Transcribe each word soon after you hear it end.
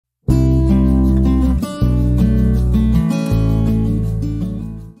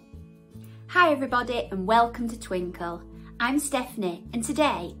everybody and welcome to Twinkl. I'm Stephanie and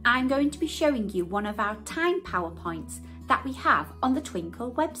today I'm going to be showing you one of our time PowerPoints that we have on the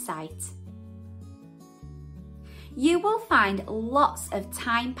Twinkl website. You will find lots of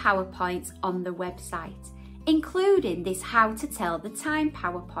time PowerPoints on the website, including this How to Tell the Time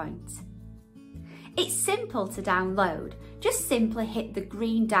PowerPoint. It's simple to download, just simply hit the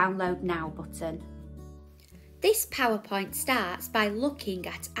green Download Now button. This PowerPoint starts by looking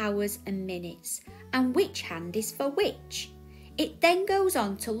at hours and minutes and which hand is for which. It then goes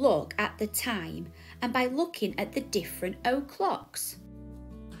on to look at the time and by looking at the different o'clocks.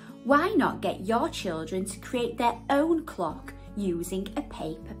 Why not get your children to create their own clock using a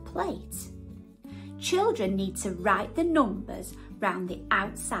paper plate? Children need to write the numbers round the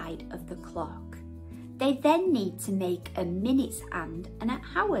outside of the clock. They then need to make a minutes hand and an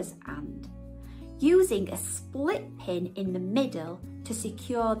hours hand, using a split pin in the middle to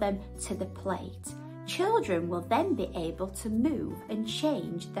secure them to the plate. Children will then be able to move and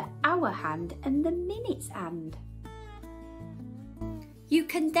change the hour hand and the minutes hand. You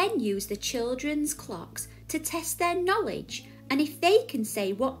can then use the children's clocks to test their knowledge and if they can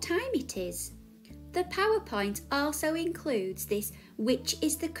say what time it is. The PowerPoint also includes this which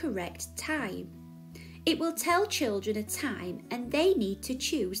is the correct time. It will tell children a time and they need to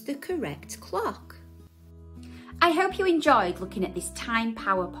choose the correct clock. I hope you enjoyed looking at this time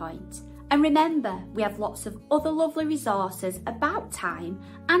PowerPoint. And remember, we have lots of other lovely resources about time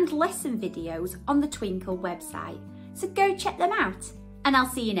and lesson videos on the Twinkl website. So go check them out and I'll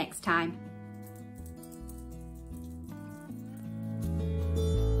see you next time.